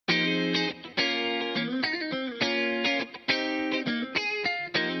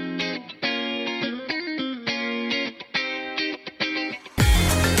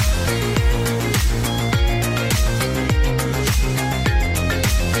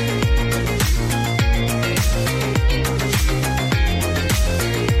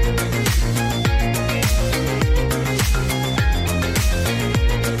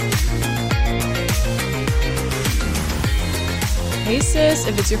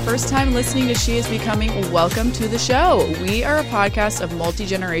If it's your first time listening to She Is Becoming, welcome to the show. We are a podcast of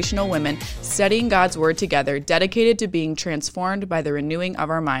multi-generational women studying God's Word together, dedicated to being transformed by the renewing of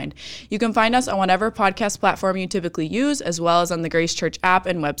our mind. You can find us on whatever podcast platform you typically use, as well as on the Grace Church app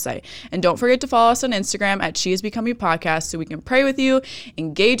and website. And don't forget to follow us on Instagram at She Is Becoming Podcast so we can pray with you,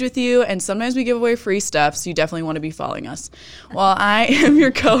 engage with you, and sometimes we give away free stuff, so you definitely want to be following us. Well, I am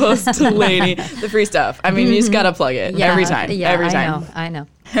your co-host, Lainey. The free stuff. I mean, you just got to plug it every time. Yeah, every time. I know.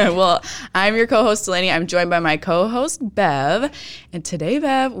 Well, I'm your co-host, Delaney. I'm joined by my co-host, Bev. And today,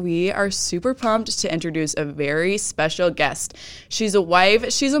 Bev, we are super pumped to introduce a very special guest. She's a wife,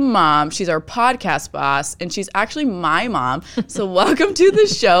 she's a mom, she's our podcast boss, and she's actually my mom. So welcome to the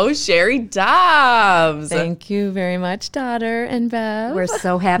show, Sherry Dobbs. Thank you very much, daughter and Bev. We're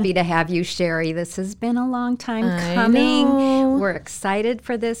so happy to have you, Sherry. This has been a long time coming. know. We're excited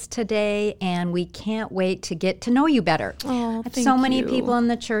for this today, and we can't wait to get to know you better. Oh, thank so many you. people in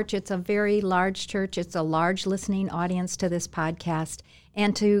the church. It's a very large church. It's a large listening audience to this podcast.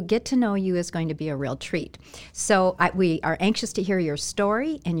 And to get to know you is going to be a real treat. So we are anxious to hear your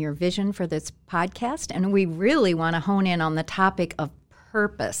story and your vision for this podcast. And we really want to hone in on the topic of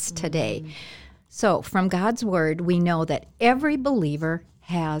purpose today. So from God's Word, we know that every believer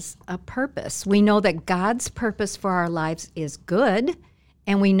has a purpose. We know that God's purpose for our lives is good.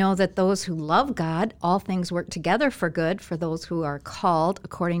 And we know that those who love God, all things work together for good for those who are called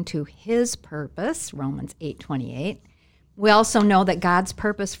according to his purpose, Romans 8:28. We also know that God's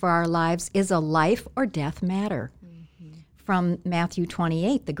purpose for our lives is a life or death matter. From Matthew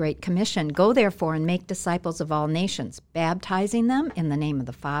 28, the Great Commission, go therefore and make disciples of all nations, baptizing them in the name of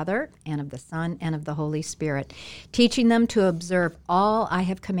the Father and of the Son and of the Holy Spirit, teaching them to observe all I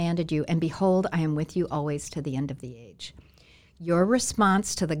have commanded you, and behold, I am with you always to the end of the age. Your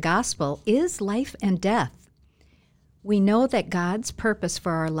response to the gospel is life and death. We know that God's purpose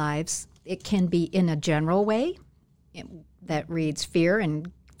for our lives, it can be in a general way that reads fear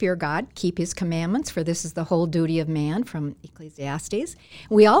God, keep his commandments, for this is the whole duty of man, from Ecclesiastes.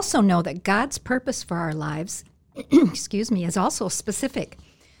 We also know that God's purpose for our lives, is also specific.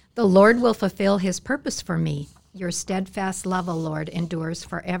 The Lord will fulfill his purpose for me. Your steadfast love, O Lord, endures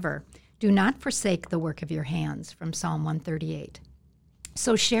forever. Do not forsake the work of your hands, from Psalm 138.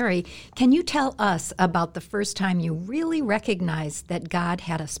 So, Sherry, can you tell us about the first time you really recognized that God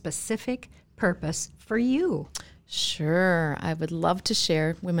had a specific purpose for you? Sure. I would love to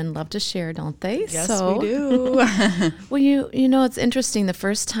share. Women love to share, don't they? Yes, we do. Well, you know, it's interesting. The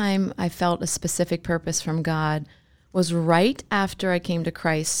first time I felt a specific purpose from God was right after I came to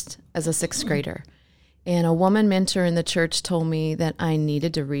Christ as a sixth grader. And a woman mentor in the church told me that I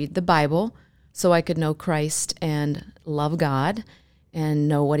needed to read the Bible so I could know Christ and love God and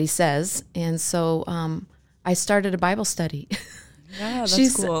know what he says. And so I started a Bible study. Yeah,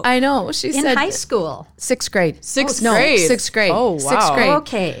 that's cool. I know. She said In high school? Sixth grade. Sixth grade? Sixth grade. Oh, wow. Sixth grade.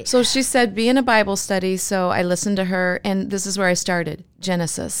 Okay. So she said, be in a Bible study. So I listened to her, and this is where I started,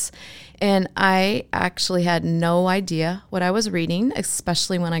 Genesis. And I actually had no idea what I was reading,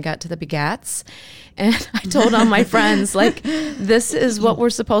 especially when I got to the begats. And I told all my friends, like, this is what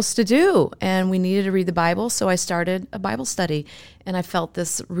we're supposed to do. And we needed to read the Bible. So I started a Bible study. And I felt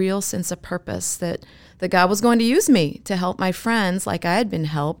this real sense of purpose that God was going to use me to help my friends, like I had been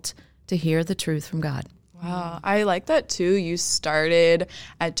helped, to hear the truth from God. Wow, I like that too. You started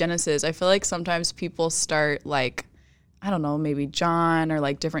at Genesis. I feel like sometimes people start like, I don't know, maybe John or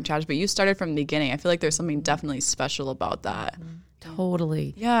like different chapters, but you started from the beginning. I feel like there's something definitely special about that.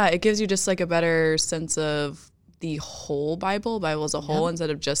 Totally. Yeah, it gives you just like a better sense of the whole Bible as a whole instead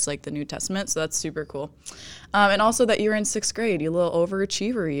of just like the New Testament. So that's super cool. And also that you were in sixth grade, you little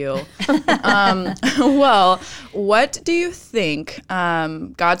overachiever, you. Well, what do you think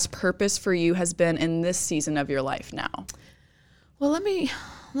God's purpose for you has been in this season of your life now? Well, let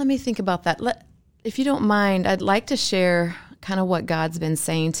me think about that. If you don't mind, I'd like to share kind of what God's been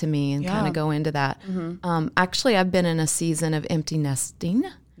saying to me and kind of go into that. Actually, I've been in a season of empty nesting.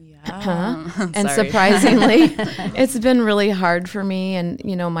 And surprisingly, it's been really hard for me. And,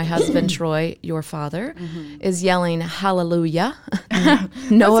 you know, my husband, Troy, your father, is yelling, hallelujah.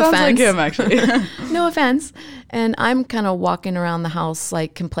 No offense. Sounds like him, actually. No offense. And I'm kind of walking around the house,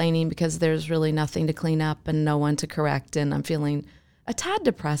 like, complaining because there's really nothing to clean up and no one to correct. And I'm feeling a tad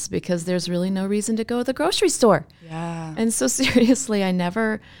depressed because there's really no reason to go to the grocery store. Yeah. And so seriously, I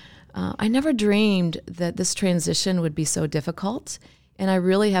never dreamed that this transition would be so difficult. And I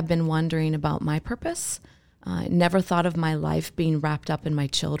really have been wondering about my purpose. I never thought of my life being wrapped up in my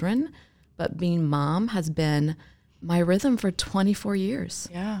children, but being mom has been my rhythm for 24 years.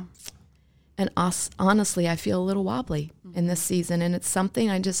 Yeah. And honestly, I feel a little wobbly in this season, and it's something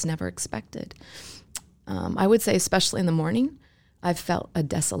I just never expected. I would say, especially in the morning, I've felt a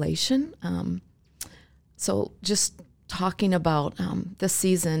desolation. So just talking about this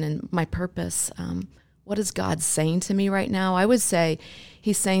season and my purpose, what is God saying to me right now? I would say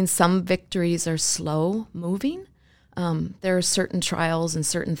he's saying some victories are slow moving. There are certain trials and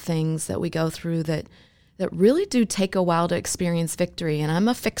certain things that we go through that really do take a while to experience victory. And I'm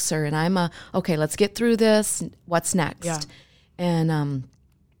a fixer, and okay, let's get through this. What's next? Yeah. And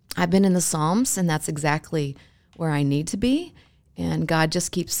I've been in the Psalms, and that's exactly where I need to be. And God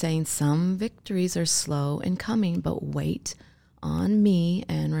just keeps saying some victories are slow in coming, but wait on me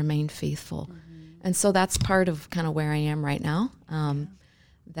and remain faithful. Mm-hmm. And so that's part of kind of where I am right now,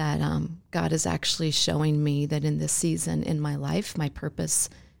 that God is actually showing me that in this season in my life, my purpose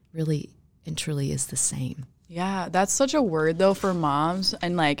really and truly is the same. Yeah, that's such a word though for moms.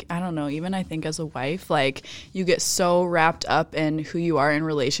 And like, I don't know, even I think as a wife, like you get so wrapped up in who you are in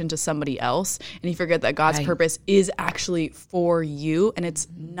relation to somebody else, and you forget that God's purpose is actually for you. And it's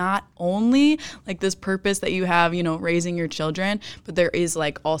not only like this purpose that you have, raising your children, but there is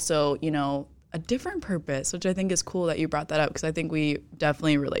like also, a different purpose, which I think is cool that you brought that up, because I think we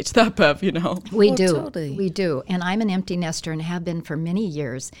definitely relate to that, Bev, We do. Totally. We do. And I'm an empty nester and have been for many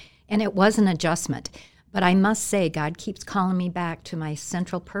years. And it was an adjustment. But I must say, God keeps calling me back to my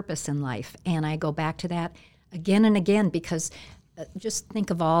central purpose in life. And I go back to that again and again, because just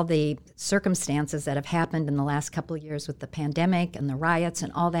think of all the circumstances that have happened in the last couple of years with the pandemic and the riots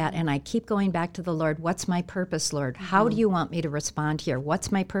and all that. And I keep going back to the Lord. What's my purpose, Lord? How do you want me to respond here? What's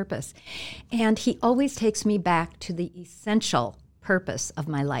my purpose? And he always takes me back to the essential purpose of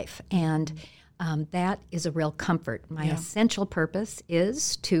my life. And that is a real comfort. My essential purpose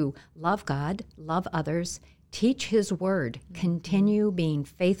is to love God, love others, teach his word, continue being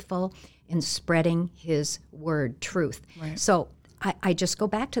faithful in spreading his word, truth. Right. So I just go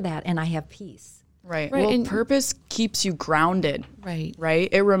back to that and I have peace. Right. Well, and purpose keeps you grounded. Right. Right.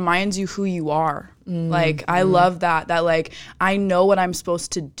 It reminds you who you are. Like, I love that like, I know what I'm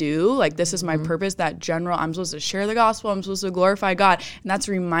supposed to do. Like, this is my purpose, that general, I'm supposed to share the gospel. I'm supposed to glorify God. And that's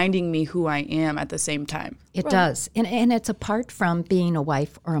reminding me who I am at the same time. It does. And it's apart from being a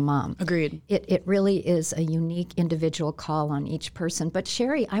wife or a mom. Agreed. It really is a unique individual call on each person. But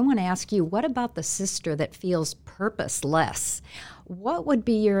Sherry, I want to ask you, what about the sister that feels purposeless? What would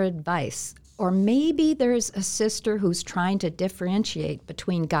be your advice? Or maybe there's a sister who's trying to differentiate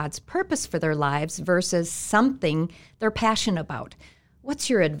between God's purpose for their lives versus something they're passionate about. What's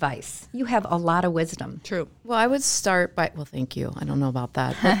your advice? You have a lot of wisdom. True. Well, I would start by, thank you. I don't know about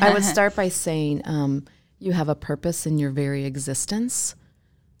that. But I would start by saying you have a purpose in your very existence.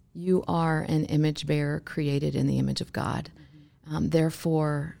 You are an image bearer created in the image of God.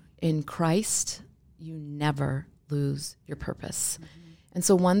 Therefore, in Christ, you never lose your purpose. And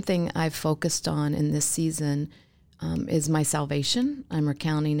so one thing I've focused on in this season is my salvation. I'm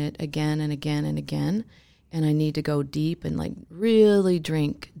recounting it again and again and again. And I need to go deep and like really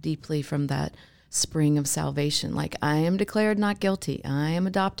drink deeply from that spring of salvation. Like, I am declared not guilty. I am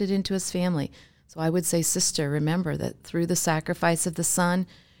adopted into his family. So I would say, sister, remember that through the sacrifice of the Son,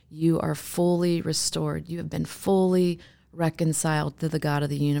 you are fully restored. You have been fully reconciled to the God of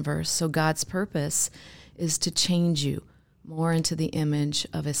the universe. So God's purpose is to change you more into the image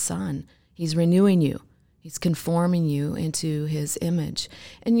of his Son. He's renewing you. He's conforming you into his image.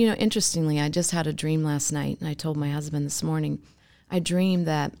 And, interestingly, I just had a dream last night, and I told my husband this morning, I dreamed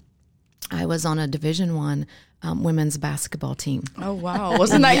that I was on a Division I women's basketball team. Oh, wow.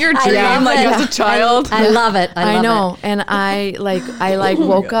 Wasn't that your dream, as a child? I love it. I know. And I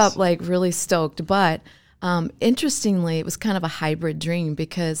woke up really stoked, but interestingly, it was kind of a hybrid dream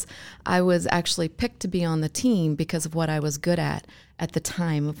because I was actually picked to be on the team because of what I was good at the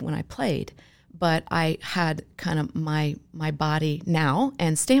time of when I played. But I had kind of my body now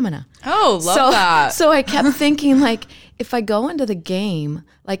and stamina. Oh, love that. So I kept thinking, if I go into the game,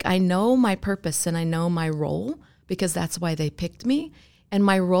 I know my purpose and I know my role because that's why they picked me. And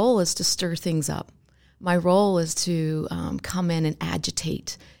my role is to stir things up. My role is to come in and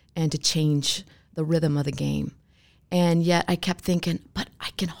agitate and to change the rhythm of the game. And yet I kept thinking, but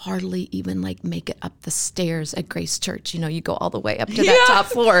I can hardly even make it up the stairs at Grace Church. You go all the way up to that top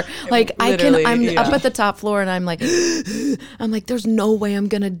floor. I'm up at the top floor and I'm like, there's no way I'm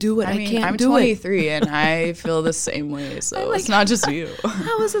going to do it. I can't do it. I'm 23 and I feel the same way. So it's not just you.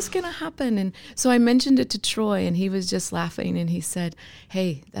 How is this going to happen? And so I mentioned it to Troy and he was just laughing and he said,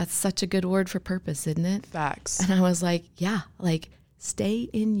 hey, that's such a good word for purpose, isn't it? Facts. And I was like, yeah, stay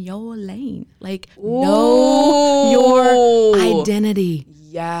in your lane. Like, know your identity.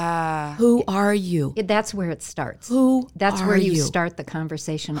 Yeah. Who are you? That's where it starts. That's where you start the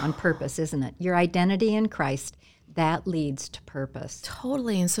conversation on purpose, isn't it? Your identity in Christ, that leads to purpose.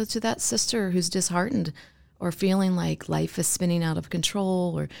 Totally. And so to that sister who's disheartened or feeling like life is spinning out of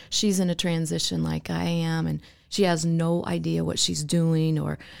control, or she's in a transition like I am, and she has no idea what she's doing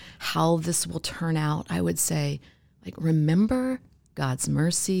or how this will turn out, I would say, like, remember, God's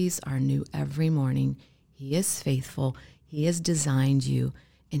mercies are new every morning. He is faithful. He has designed you,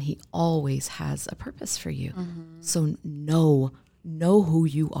 and he always has a purpose for you. So know who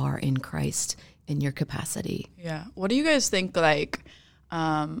you are in Christ and your capacity. Yeah. What do you guys think, like,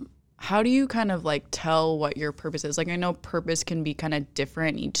 how do you kind of like tell what your purpose is? Like, I know purpose can be kind of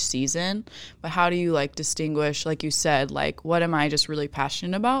different each season, but how do you like distinguish, like you said, like, what am I just really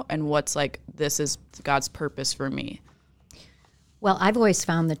passionate about, and what's like, this is God's purpose for me? Well, I've always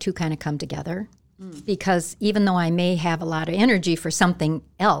found the two kind of come together, because even though I may have a lot of energy for something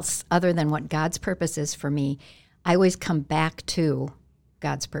else other than what God's purpose is for me, I always come back to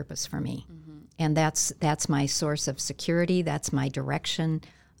God's purpose for me. And that's my source of security. That's my direction.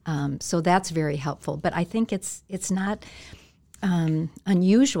 So that's very helpful. But I think it's not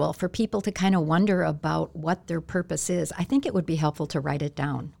unusual for people to kind of wonder about what their purpose is. I think it would be helpful to write it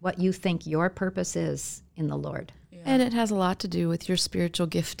down, what you think your purpose is in the Lord. And it has a lot to do with your spiritual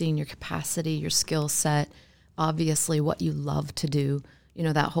gifting, your capacity, your skill set, obviously what you love to do. You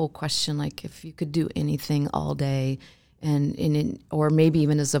know, that whole question, like if you could do anything all day or maybe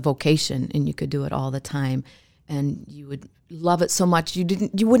even as a vocation and you could do it all the time and you would love it so much you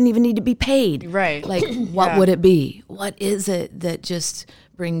wouldn't even need to be paid. Right. Like what would it be? What is it that just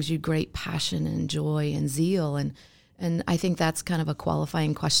brings you great passion and joy and zeal? And I think that's kind of a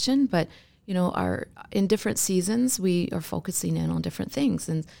qualifying question, but you know, in different seasons, we are focusing in on different things.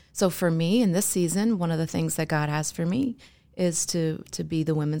 And so for me in this season, one of the things that God has for me is to be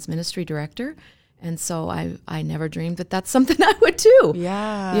the women's ministry director. And so I never dreamed that that's something I would do.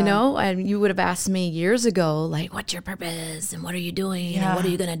 Yeah. You know, and you would have asked me years ago, like, what's your purpose and what are you doing and what are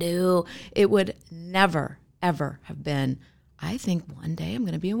you going to do? It would never, ever have been, I think one day I'm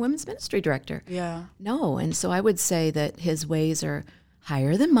going to be a women's ministry director. Yeah. No. And so I would say that his ways are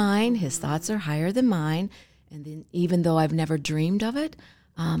higher than mine. His thoughts are higher than mine. And then even though I've never dreamed of it,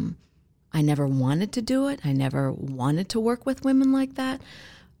 I never wanted to do it. I never wanted to work with women like that.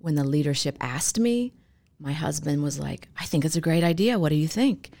 When the leadership asked me, my husband was like, I think it's a great idea. What do you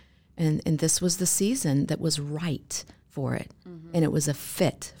think? And this was the season that was right for it. And it was a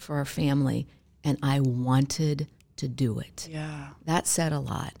fit for our family. And I wanted to do it. Yeah. That said a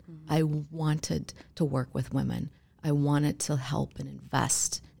lot. I wanted to work with women. I wanted to help and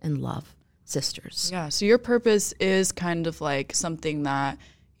invest and love sisters. Yeah. So your purpose is kind of like something that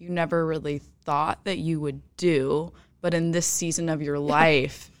you never really thought that you would do, but in this season of your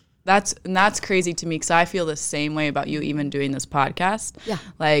life, that's crazy to me, because I feel the same way about you even doing this podcast. Yeah.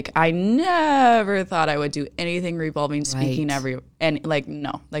 Like, I never thought I would do anything revolving speaking Right.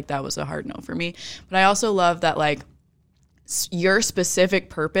 no, like that was a hard no for me. But I also love that, like, your specific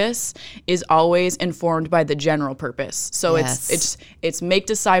purpose is always informed by the general purpose. So Yes. it's make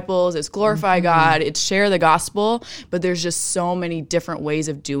disciples, it's glorify God, it's share the gospel, but there's just so many different ways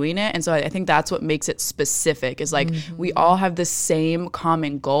of doing it. And so I think that's what makes it specific, is like we all have the same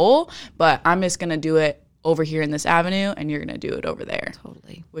common goal, but I'm just going to do it over here in this avenue and you're going to do it over there.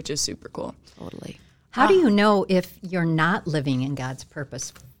 Totally. Which is super cool. Totally. How do you know if you're not living in God's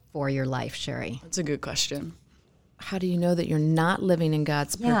purpose for your life, Sherry? That's a good question. How do you know that you're not living in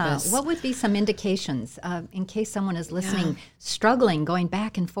God's purpose? Yeah. What would be some indications in case someone is listening, struggling, going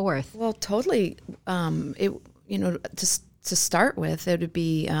back and forth? Well, totally. To start with, it would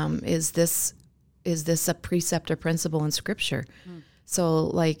be, is this a precept or principle in Scripture? So,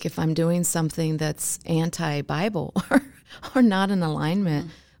 like, if I'm doing something that's anti-Bible or not in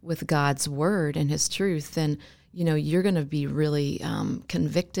alignment with God's word and His truth, then you're going to be really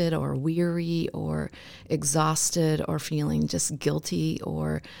convicted or weary or exhausted or feeling just guilty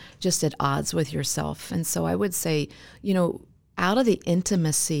or just at odds with yourself. And so I would say, out of the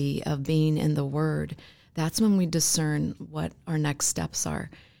intimacy of being in the Word, that's when we discern what our next steps are.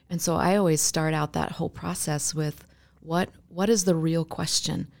 And so I always start out that whole process with what is the real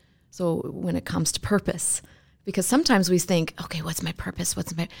question? So when it comes to purpose, because sometimes we think, okay, what's my purpose?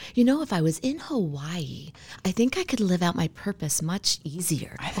 If I was in Hawaii, I think I could live out my purpose much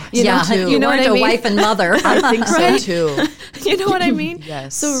easier. You know what I mean? A wife and mother. I think so too. You know what I mean?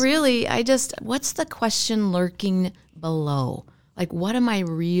 Yes. So really, what's the question lurking below? Like, what am I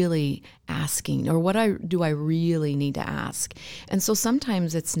really asking, or do I really need to ask? And so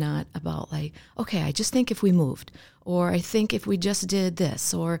sometimes it's not about like, okay, I just think if we moved, or I think if we just did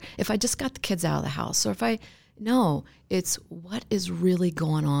this, or if I just got the kids out of the house, or no, it's what is really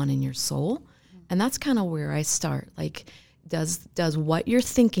going on in your soul. And that's kind of where I start. Like, does what you're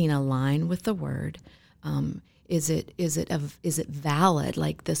thinking align with the Word? Is it valid?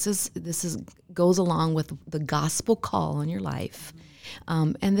 Like, this is goes along with the gospel call on your life,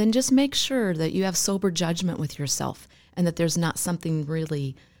 and then just make sure that you have sober judgment with yourself, and that there's not something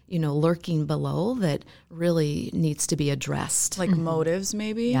really, lurking below that really needs to be addressed. Like motives,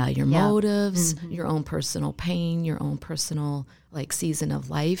 maybe. Yeah, your motives, your own personal pain, your own personal like season of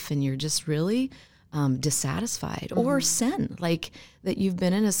life, and you're just really dissatisfied, or sin, like that you've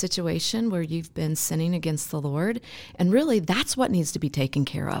been in a situation where you've been sinning against the Lord, and really that's what needs to be taken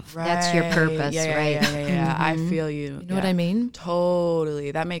care of. Right. That's your purpose, right? Yeah. I feel you. You know what I mean?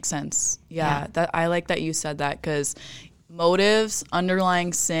 Totally. That makes sense. Yeah. That I like that you said that, because motives,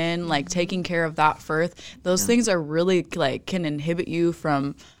 underlying sin, like taking care of that first, those things are really like can inhibit you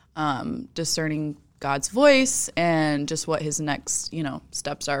from discerning God's voice and just what his next,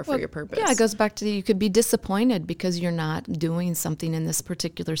 steps are for your purpose. Yeah, it goes back to you could be disappointed because you're not doing something in this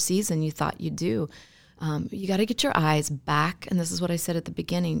particular season you thought you'd do. You got to get your eyes back, and this is what I said at the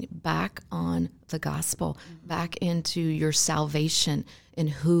beginning, back on the gospel, back into your salvation and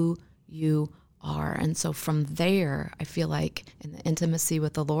who you are. And so from there, I feel like in the intimacy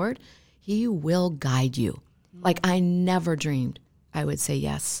with the Lord, he will guide you. Like, I never dreamed I would say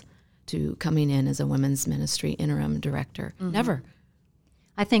yes to coming in as a women's ministry interim director. Never.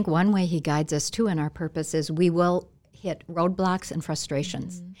 I think one way he guides us too in our purpose is we will hit roadblocks and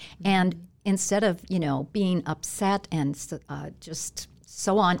frustrations. And instead of, being upset and just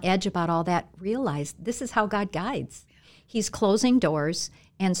so on edge about all that, realize this is how God guides. He's closing doors,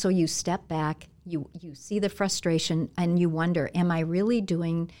 and so you step back, you see the frustration, and you wonder, am I really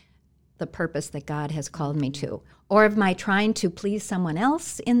doing the purpose that God has called me to? Or am I trying to please someone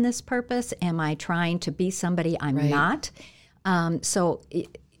else in this purpose? Am I trying to be somebody I'm not? So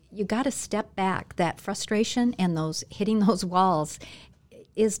you got to step back. That frustration and hitting those walls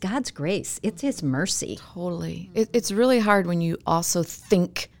is God's grace. It's his mercy. Totally. It's really hard when you also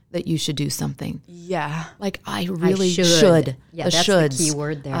think that you should do something. Yeah. Like, I really should. Yeah, that's the key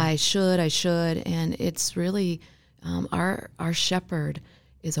word there. I should. And it's really, our shepherd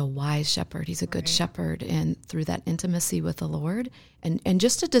is a wise shepherd. He's a good shepherd. And through that intimacy with the Lord and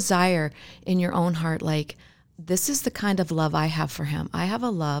just a desire in your own heart, like, this is the kind of love I have for him. I have a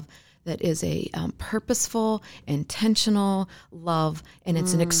love that is a purposeful, intentional love, and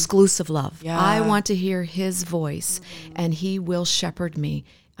it's an exclusive love. Yeah. I want to hear his voice, and he will shepherd me.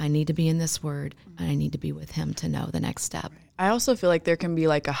 I need to be in this word, and I need to be with him to know the next step. I also feel like there can be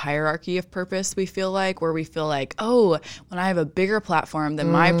like a hierarchy of purpose, we feel like, where we feel like, oh, when I have a bigger platform,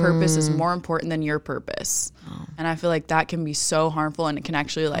 then my purpose is more important than your purpose. And I feel like that can be so harmful, and it can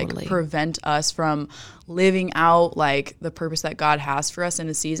actually like prevent us from living out like the purpose that God has for us in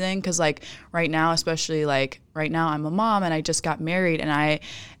a season. Because like right now, especially like right now, I'm a mom and I just got married, and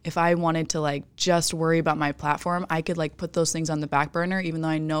if I wanted to like just worry about my platform, I could like put those things on the back burner, even though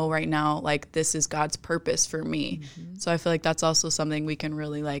I know right now like this is God's purpose for me. So I feel like that's also something we can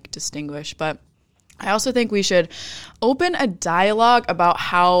really like distinguish. But I also think we should open a dialogue about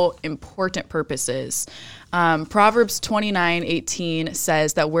how important purpose is. Proverbs 29:18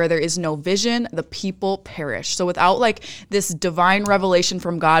 says that where there is no vision, the people perish. So without like this divine revelation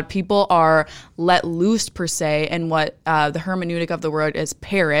from God, people are let loose per se, and what the hermeneutic of the word is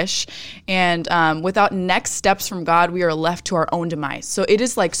perish. And without next steps from God, we are left to our own demise. So it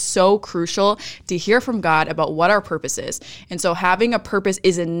is like so crucial to hear from God about what our purpose is. And so having a purpose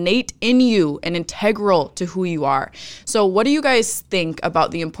is innate in you and integral to who you are. So what do you guys think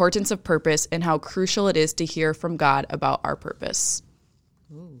about the importance of purpose and how crucial it is to hear from God about our purpose?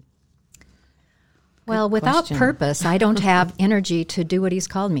 Well, without purpose, I don't have energy to do what he's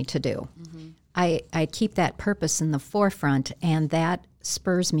called me to do. I keep that purpose in the forefront, and that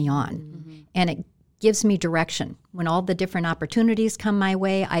spurs me on. And it gives me direction. When all the different opportunities come my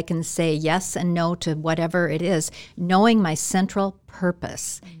way, I can say yes and no to whatever it is, knowing my central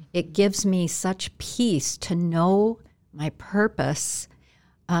purpose. It gives me such peace to know my purpose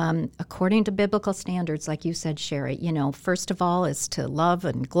according to biblical standards, like you said, Sherry. First of all is to love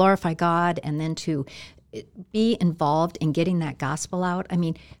and glorify God, and then to be involved in getting that gospel out. I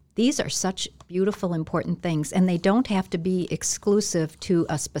mean, these are such beautiful, important things, and they don't have to be exclusive to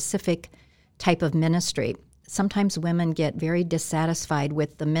a specific type of ministry. sometimes women get very dissatisfied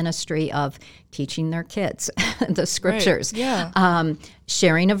with the ministry of teaching their kids the scriptures,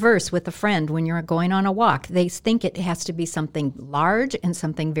 sharing a verse with a friend when you're going on a walk. They think it has to be something large and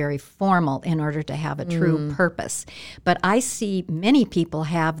something very formal in order to have a true purpose. But I see many people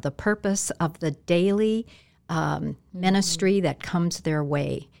have the purpose of the daily ministry that comes their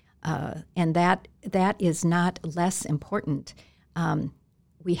way, and that is not less important.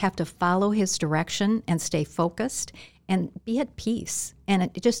 We have to follow his direction and stay focused and be at peace. And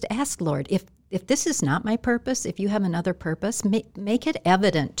just ask, Lord, if this is not my purpose, if you have another purpose, make it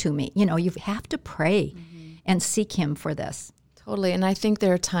evident to me. You have to pray and seek him for this. Totally. And I think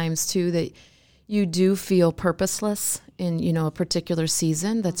there are times, too, that you do feel purposeless in, a particular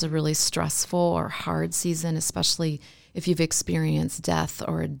season that's a really stressful or hard season, especially if you've experienced death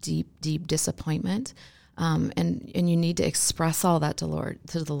or a deep, deep disappointment. And you need to express all that to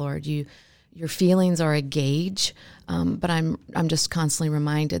the Lord. Your feelings are a gauge, but I'm just constantly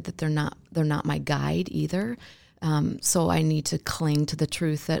reminded that they're not my guide either. So I need to cling to the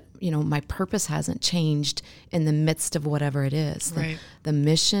truth that my purpose hasn't changed in the midst of whatever it is. Right. The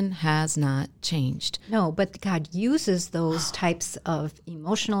mission has not changed. No, but God uses those types of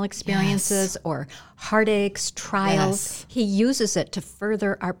emotional experiences or heartaches, trials. He uses it to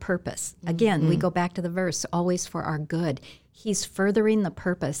further our purpose. Again, we go back to the verse, always for our good. He's furthering the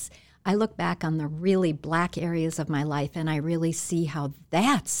purpose. I look back on the really black areas of my life, and I really see how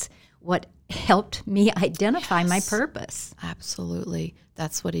that's what helped me identify my purpose. Absolutely.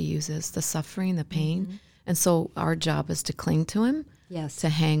 That's what he uses, the suffering, the pain. And so our job is to cling to him, to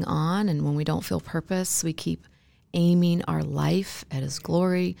hang on. And when we don't feel purpose, we keep aiming our life at his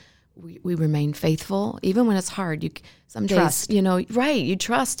glory. We remain faithful, even when it's hard. Some days, you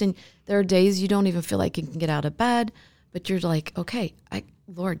trust. And there are days you don't even feel like you can get out of bed, but you're like, okay,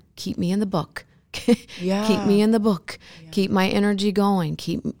 Lord, keep me in the book. Keep me in the book. Keep my energy going.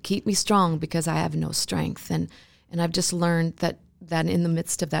 Keep me strong because I have no strength. And I've just learned that in the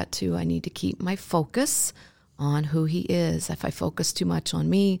midst of that too, I need to keep my focus on who he is. If I focus too much on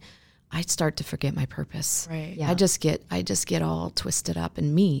me, I start to forget my purpose. Right. Yeah. I just get all twisted up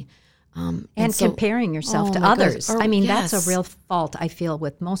in me. And so, comparing yourself to others. That's a real fault I feel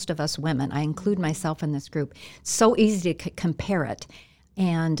with most of us women. I include myself in this group. So easy to compare it.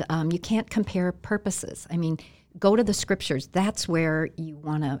 And you can't compare purposes. Go to the scriptures. That's where you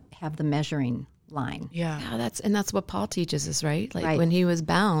want to have the measuring line. Yeah, that's what Paul teaches us, right? When he was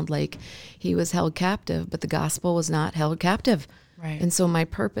bound, he was held captive, but the gospel was not held captive. Right. And so my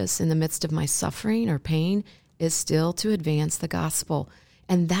purpose in the midst of my suffering or pain is still to advance the gospel.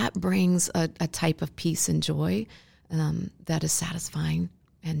 And that brings a type of peace and joy that is satisfying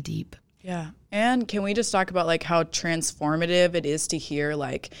and deep. Yeah. And can we just talk about how transformative it is to hear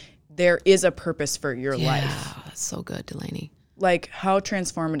there is a purpose for your life? Yeah, that's so good, Delaney. How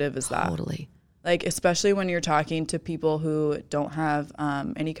transformative is that? Totally. Especially when you're talking to people who don't have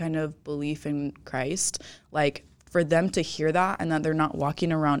any kind of belief in Christ, for them to hear that and that they're not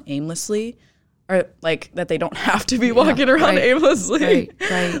walking around aimlessly, or that they don't have to be walking around aimlessly.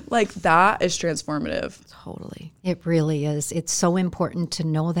 Right. That is transformative. Totally. It really is. It's so important to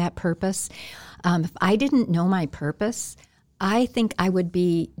know that purpose. If I didn't know my purpose, I think I would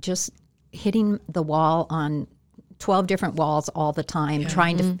be just hitting the wall on 12 different walls all the time,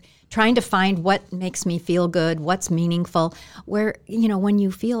 trying to find what makes me feel good, what's meaningful. Where, when you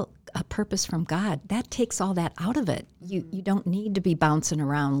feel a purpose from God, that takes all that out of it. You don't need to be bouncing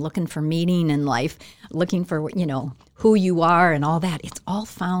around looking for meaning in life, looking for, who you are and all that. It's all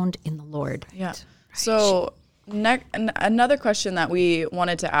found in the Lord. Yeah. Right. So another question that we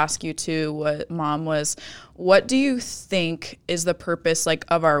wanted to ask you too, Mom, was what do you think is the purpose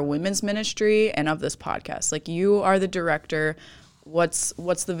of our women's ministry and of this podcast? You are the director. What's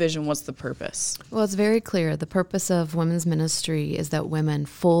the vision? What's the purpose? Well, it's very clear. The purpose of women's ministry is that women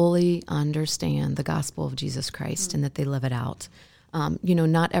fully understand the gospel of Jesus Christ and that they live it out.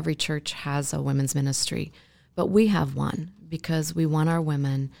 Not every church has a women's ministry, but we have one because we want our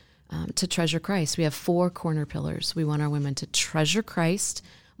women to treasure Christ. We have 4 corner pillars. We want our women to treasure Christ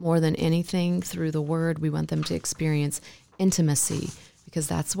more than anything through the word. We want them to experience intimacy because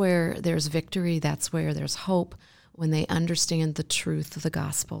that's where there's victory. That's where there's hope. When they understand the truth of the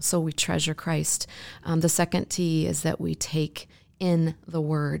gospel. So we treasure Christ. The second T is that we take in the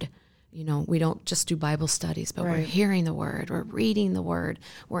word. We don't just do Bible studies, but we're hearing the word, we're reading the word,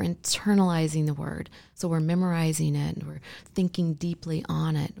 we're internalizing the word. So we're memorizing it, and we're thinking deeply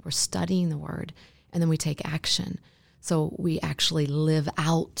on it, we're studying the word, and then we take action. So we actually live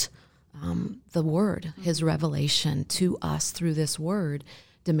out the word, his revelation to us through this word.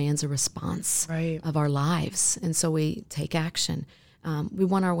 demands a response Right. of our lives. And so we take action. We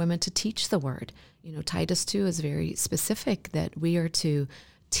want our women to teach the word. You know, Titus 2 is very specific that we are to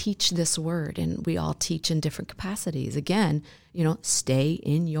teach this word, and we all teach in different capacities. Again, you know, stay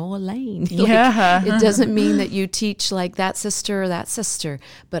in your lane. Yeah. It doesn't mean that you teach like that sister or that sister,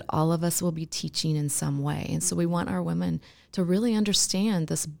 but all of us will be teaching in some way. And so we want our women to really understand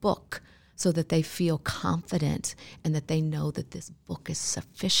this book so that they feel confident and that they know that this book is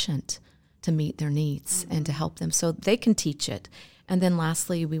sufficient to meet their needs and to help them so they can teach it. And then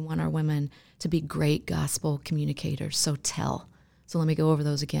lastly, we want our women to be great gospel communicators. So tell. So let me go over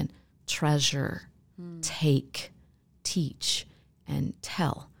those again. Treasure, take, teach, and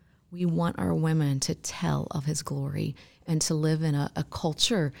tell. We want our women to tell of his glory and to live in a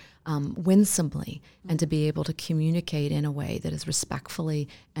culture winsomely and to be able to communicate in a way that is respectfully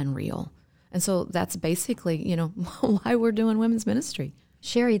and real. And so that's basically, you know, why we're doing women's ministry.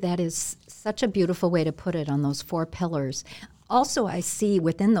 Sherry, that is such a beautiful way to put it on those 4 pillars. Also, I see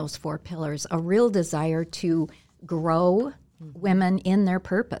within those 4 pillars a real desire to grow women in their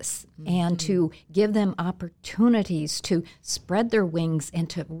purpose and to give them opportunities to spread their wings and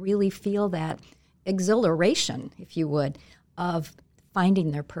to really feel that exhilaration, if you would, of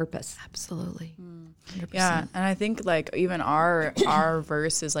finding their purpose. Absolutely. 100%. Yeah, and I think like even our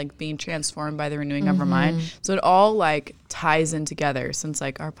verse is like being transformed by the renewing of our mind. So it all like ties in together, since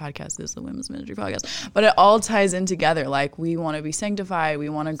like our podcast is the women's ministry podcast, but it all ties in together. Like we want to be sanctified, we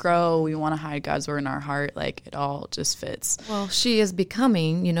want to grow, we want to hide God's word in our heart. Like it all just fits. Well, she is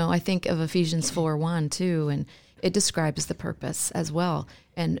becoming, you know, I think of Ephesians 4:1 too, and it describes the purpose as well.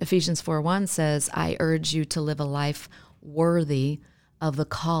 And Ephesians 4:1 says, I urge you to live a life worthy of the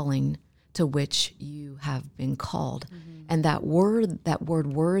calling to which you have been called. And that word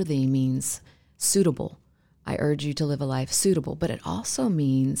worthy means suitable. I urge you to live a life suitable, but it also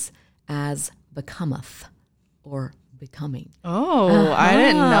means as becometh or becoming. Oh, I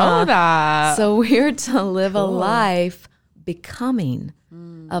didn't know that. So we're to live a life becoming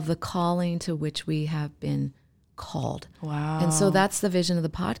of the calling to which we have been called. Wow. And so that's the vision of the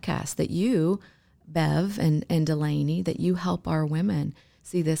podcast, that you, Bev and Delaney, that you help our women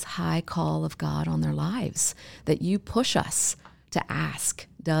see this high call of God on their lives, that you push us to ask,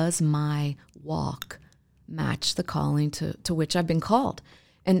 does my walk match the calling to which I've been called?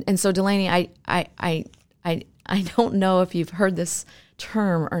 And so Delaney, I don't know if you've heard this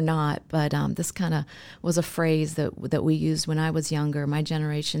term or not, but this kind of was a phrase that we used when I was younger. My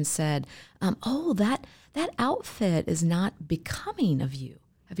generation said, oh, that outfit is not becoming of you.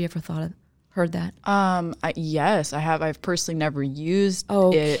 Have you ever heard that? Yes, I have. I've personally never used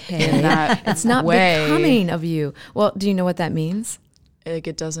it in that It's not way. becoming of you. Well, do you know what that means? Like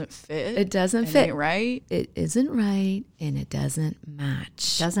it doesn't fit. It doesn't It fit. ain't right. It isn't right, and it doesn't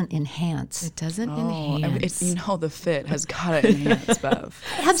match. Doesn't enhance. It doesn't I mean, enhance. the fit has got to enhance, Bev.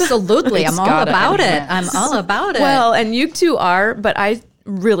 Absolutely. I'm It's all gotta about it. enhance. I'm all about it. Well, and you two are, but I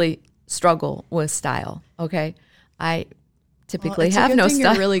really struggle with style. Okay, I typically It's a have good no thing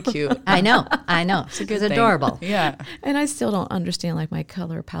style. You're really cute. I know. It's a good It's thing. adorable. Yeah. And I still don't understand like my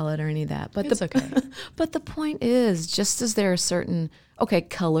color palette or any of that. But It's okay. But the point is, just as there are certain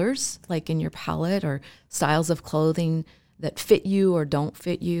colors like in your palette or styles of clothing that fit you or don't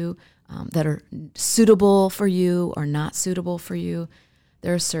fit you, that are suitable for you or not suitable for you,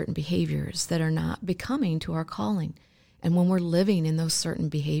 there are certain behaviors that are not becoming to our calling. And when we're living in those certain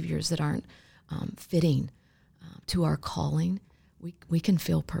behaviors that aren't fitting to our calling, we can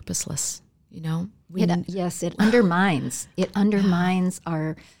feel purposeless. You know, It undermines. It undermines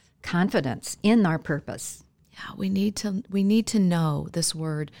our confidence in our purpose. Yeah, we need to know this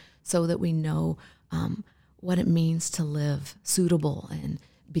word so that we know what it means to live suitable and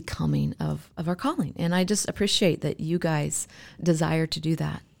becoming of our calling. And I just appreciate that you guys desire to do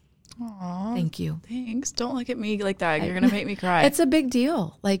that. Aww. Thank you. Thanks. Don't look at me like that. You're going to make me cry. It's a big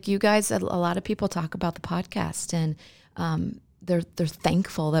deal. Like you guys, a lot of people talk about the podcast, and they're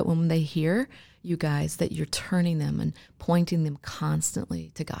thankful that when they hear you guys, that you're turning them and pointing them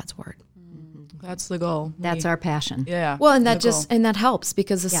constantly to God's word. That's the goal. That's our passion. Yeah. Well, and the that goal. that helps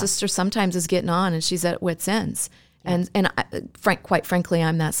because the sister sometimes is getting on and she's at wit's ends. And quite frankly,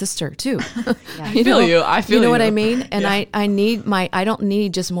 I'm that sister too. I feel you. You know what I mean? And I don't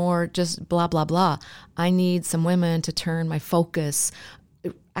need just blah, blah, blah. I need some women to turn my focus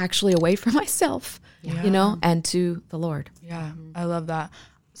actually away from myself, and to the Lord. Yeah, I love that.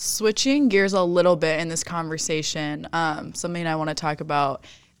 Switching gears a little bit in this conversation, something I want to talk about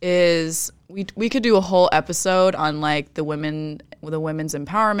is we could do a whole episode on like the women's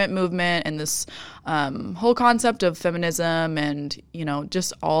empowerment movement and this whole concept of feminism and, you know,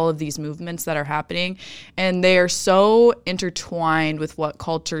 just all of these movements that are happening. And they are so intertwined with what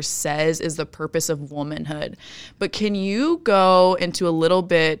culture says is the purpose of womanhood. But can you go into a little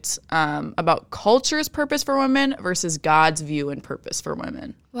bit about culture's purpose for women versus God's view and purpose for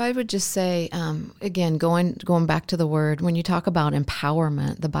women? Well, I would just say, again, going back to the word, when you talk about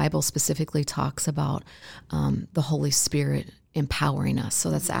empowerment, the Bible specifically talks about the Holy Spirit empowering us. So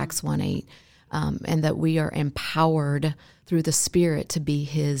that's Acts 1:8, and that we are empowered through the Spirit to be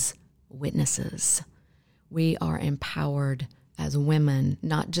His witnesses. We are empowered as women,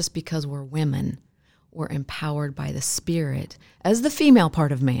 not just because we're women. We're empowered by the Spirit as the female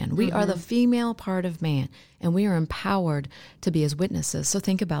part of man. We are the female part of man, and we are empowered to be His witnesses. So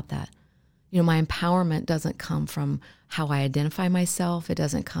think about that. You know, my empowerment doesn't come from how I identify myself. It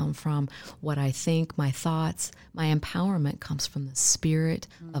doesn't come from what I think, my thoughts. My empowerment comes from the Spirit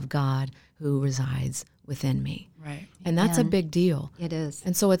of God who resides within me. Right. And that's a big deal. It is.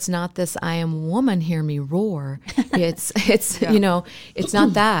 And so it's not this, I am woman, hear me roar. It's you know, it's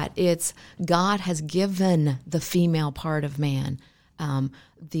not that. It's God has given the female part of man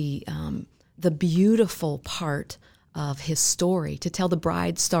the beautiful part of His story, to tell the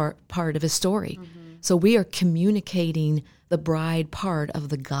bride part of His story. So we are communicating the bride part of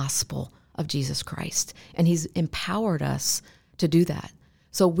the gospel of Jesus Christ. And He's empowered us to do that.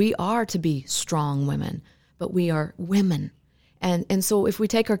 So we are to be strong women, but we are women. And so if we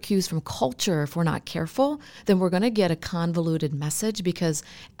take our cues from culture, if we're not careful, then we're going to get a convoluted message, because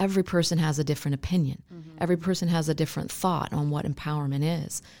every person has a different opinion. Every person has a different thought on what empowerment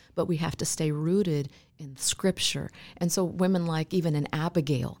is. But we have to stay rooted in Scripture. And so women like even an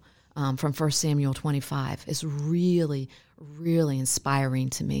Abigail from 1 Samuel 25 is really, really inspiring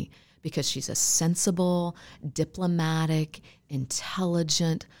to me, because she's a sensible, diplomatic,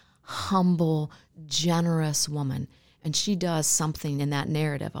 intelligent, humble, generous woman. And she does something in that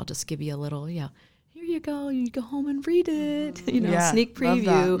narrative. I'll just give you a little, here you go. You go home and read it. Sneak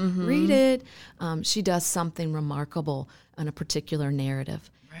preview, read it. She does something remarkable on a particular narrative.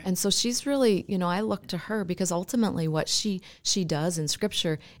 Right. And so she's really, I look to her, because ultimately what she does in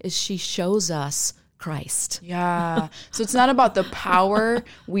Scripture is she shows us Christ. Yeah. So it's not about the power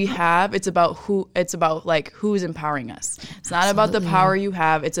we have. It's about who's empowering us. It's not about the power you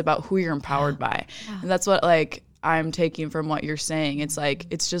have. It's about who you're empowered by. And that's what I'm taking from what you're saying. It's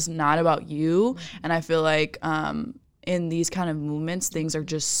it's just not about you. And I feel like in these kind of movements, things are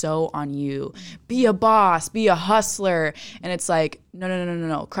just so on you. Be a boss, be a hustler. And it's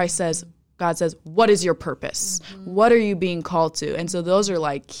no. God says, what is your purpose? What are you being called to? And so those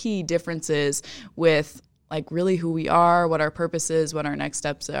are key differences with really who we are, what our purpose is, what our next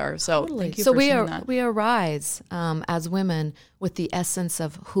steps are. So thank you for sharing that. We arise as women with the essence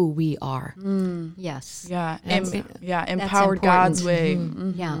of who we are. Yes. Yeah. Empowered God's way.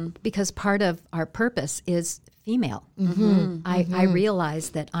 Yeah, because part of our purpose is female. I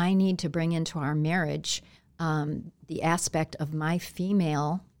realize that I need to bring into our marriage the aspect of my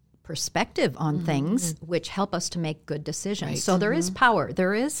female perspective on things, which help us to make good decisions. Right. So there is power.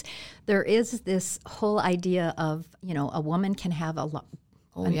 There is this whole idea of, a woman can have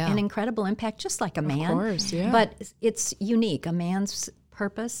an incredible impact, just like a man. Of course, yeah. But it's unique. A man's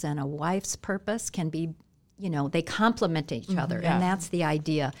purpose and a wife's purpose can be, they complement each other. Yeah. And that's the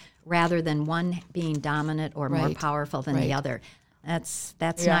idea, rather than one being dominant or more powerful than the other. That's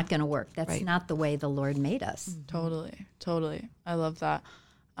not going to work. That's not the way the Lord made us. Totally. I love that.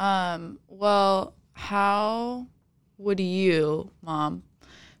 Well, how would you, Mom,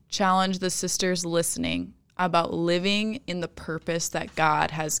 challenge the sisters listening about living in the purpose that God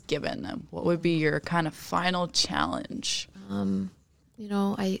has given them? What would be your kind of final challenge?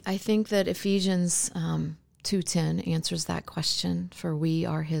 I think that Ephesians 2:10 answers that question. For we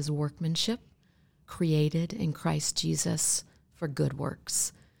are His workmanship, created in Christ Jesus for good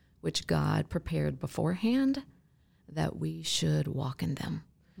works, which God prepared beforehand that we should walk in them.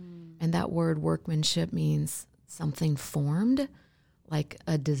 And that word workmanship means something formed, like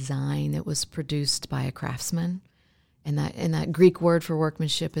a design that was produced by a craftsman. And that Greek word for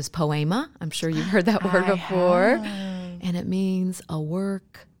workmanship is poema. I'm sure you've heard that word before. And it means a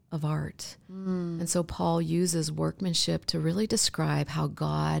work of art. And so Paul uses workmanship to really describe how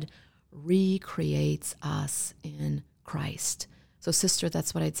God recreates us in Christ. So sister,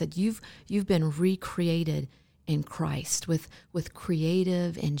 that's what I'd said. You've been recreated in Christ with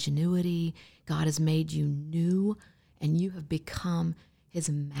creative ingenuity. God has made you new, and you have become His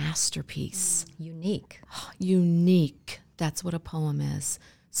masterpiece. Unique. Unique. That's what a poem is.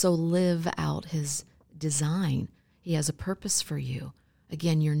 So live out his design. He has a purpose for you.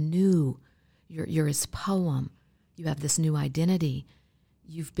 Again, you're new. You're his poem. You have this new identity.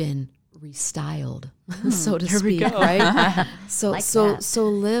 You've been restyled, so to speak, right? So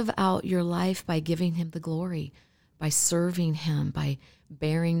live out your life by giving him the glory, by serving him, by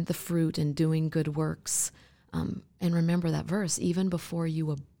bearing the fruit and doing good works. And remember that verse, even before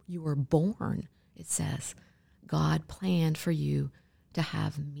you were born, it says, God planned for you to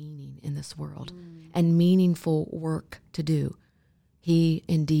have meaning in this world and meaningful work to do. He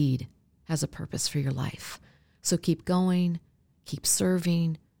indeed has a purpose for your life. So keep going, keep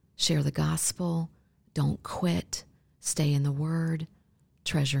serving, share the gospel, don't quit, stay in the word,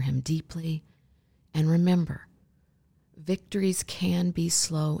 treasure him deeply, and remember, victories can be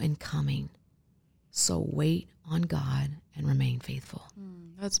slow in coming. So wait on God and remain faithful.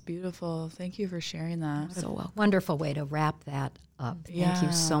 That's beautiful. Thank you for sharing that. So welcome. Wonderful way to wrap that up. Thank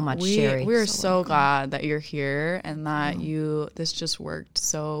you so much, Sherry. We're so glad that you're here and that this just worked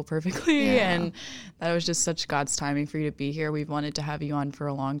so perfectly and that it was just such God's timing for you to be here. We've wanted to have you on for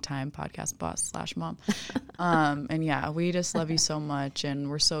a long time, podcast boss / mom. And we just love you so much, and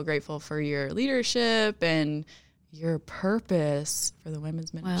we're so grateful for your leadership and your purpose for the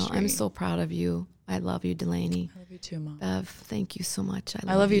women's ministry. Well, I'm so proud of you. I love you, Delaney. I love you too, Mom. Bev, thank you so much.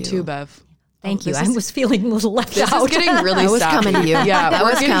 I love you too, Bev. Thank you. I was feeling a little left out. This is getting really I was coming to you. Yeah, that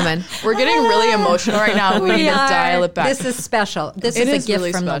was coming. We're getting really emotional right now. We need to dial it back. This is special. This is a gift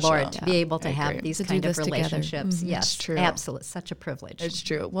really from special. the Lord to be able to have these kind of relationships. Mm-hmm. Yes, it's true. Absolutely. Such a privilege. It's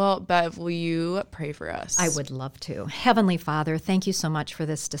true. Well, Bev, will you pray for us? I would love to. Heavenly Father, thank you so much for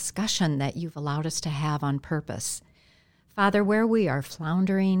this discussion that you've allowed us to have on purpose. Father, where we are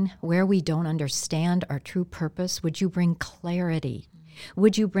floundering, where we don't understand our true purpose, would you bring clarity?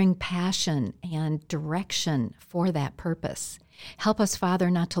 Would you bring passion and direction for that purpose? Help us, Father,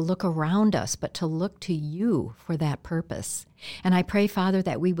 not to look around us, but to look to you for that purpose. And I pray, Father,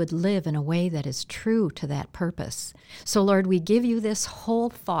 that we would live in a way that is true to that purpose. So, Lord, we give you this whole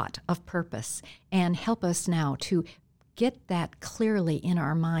thought of purpose, and help us now to get that clearly in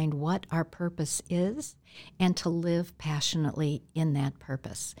our mind what our purpose is and to live passionately in that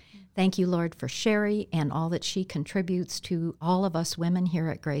purpose. Thank you, Lord, for Sherry and all that she contributes to all of us women here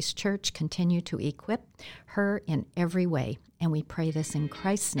at Grace Church. Continue to equip her in every way. And we pray this in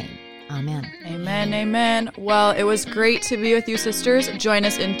Christ's name. Amen. Amen. Amen. Well, it was great to be with you, sisters. Join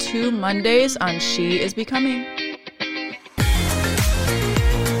us in 2 Mondays on She is Becoming.